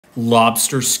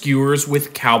Lobster skewers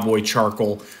with cowboy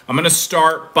charcoal. I'm going to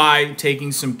start by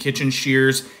taking some kitchen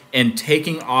shears and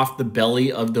taking off the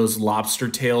belly of those lobster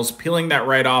tails, peeling that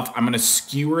right off. I'm going to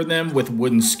skewer them with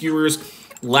wooden skewers,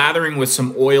 lathering with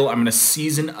some oil. I'm going to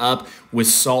season up with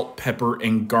salt, pepper,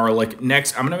 and garlic.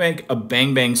 Next, I'm going to make a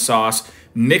bang bang sauce.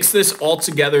 Mix this all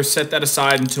together, set that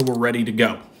aside until we're ready to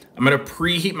go. I'm going to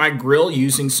preheat my grill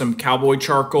using some cowboy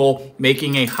charcoal,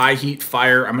 making a high heat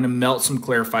fire. I'm going to melt some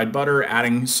clarified butter,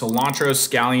 adding cilantro,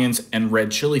 scallions, and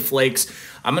red chili flakes.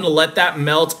 I'm going to let that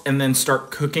melt and then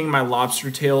start cooking my lobster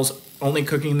tails, only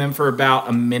cooking them for about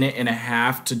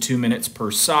 1.5 to 2 minutes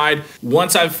per side.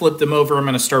 Once I've flipped them over, I'm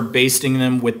going to start basting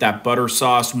them with that butter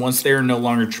sauce. Once they are no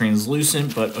longer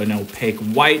translucent but an opaque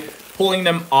white, pulling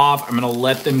them off, I'm going to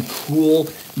let them cool,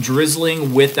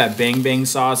 drizzling with that bang bang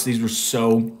sauce. These were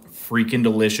so freaking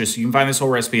delicious. You can find this whole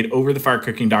recipe at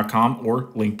overthefirecooking.com or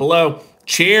link below.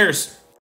 Cheers!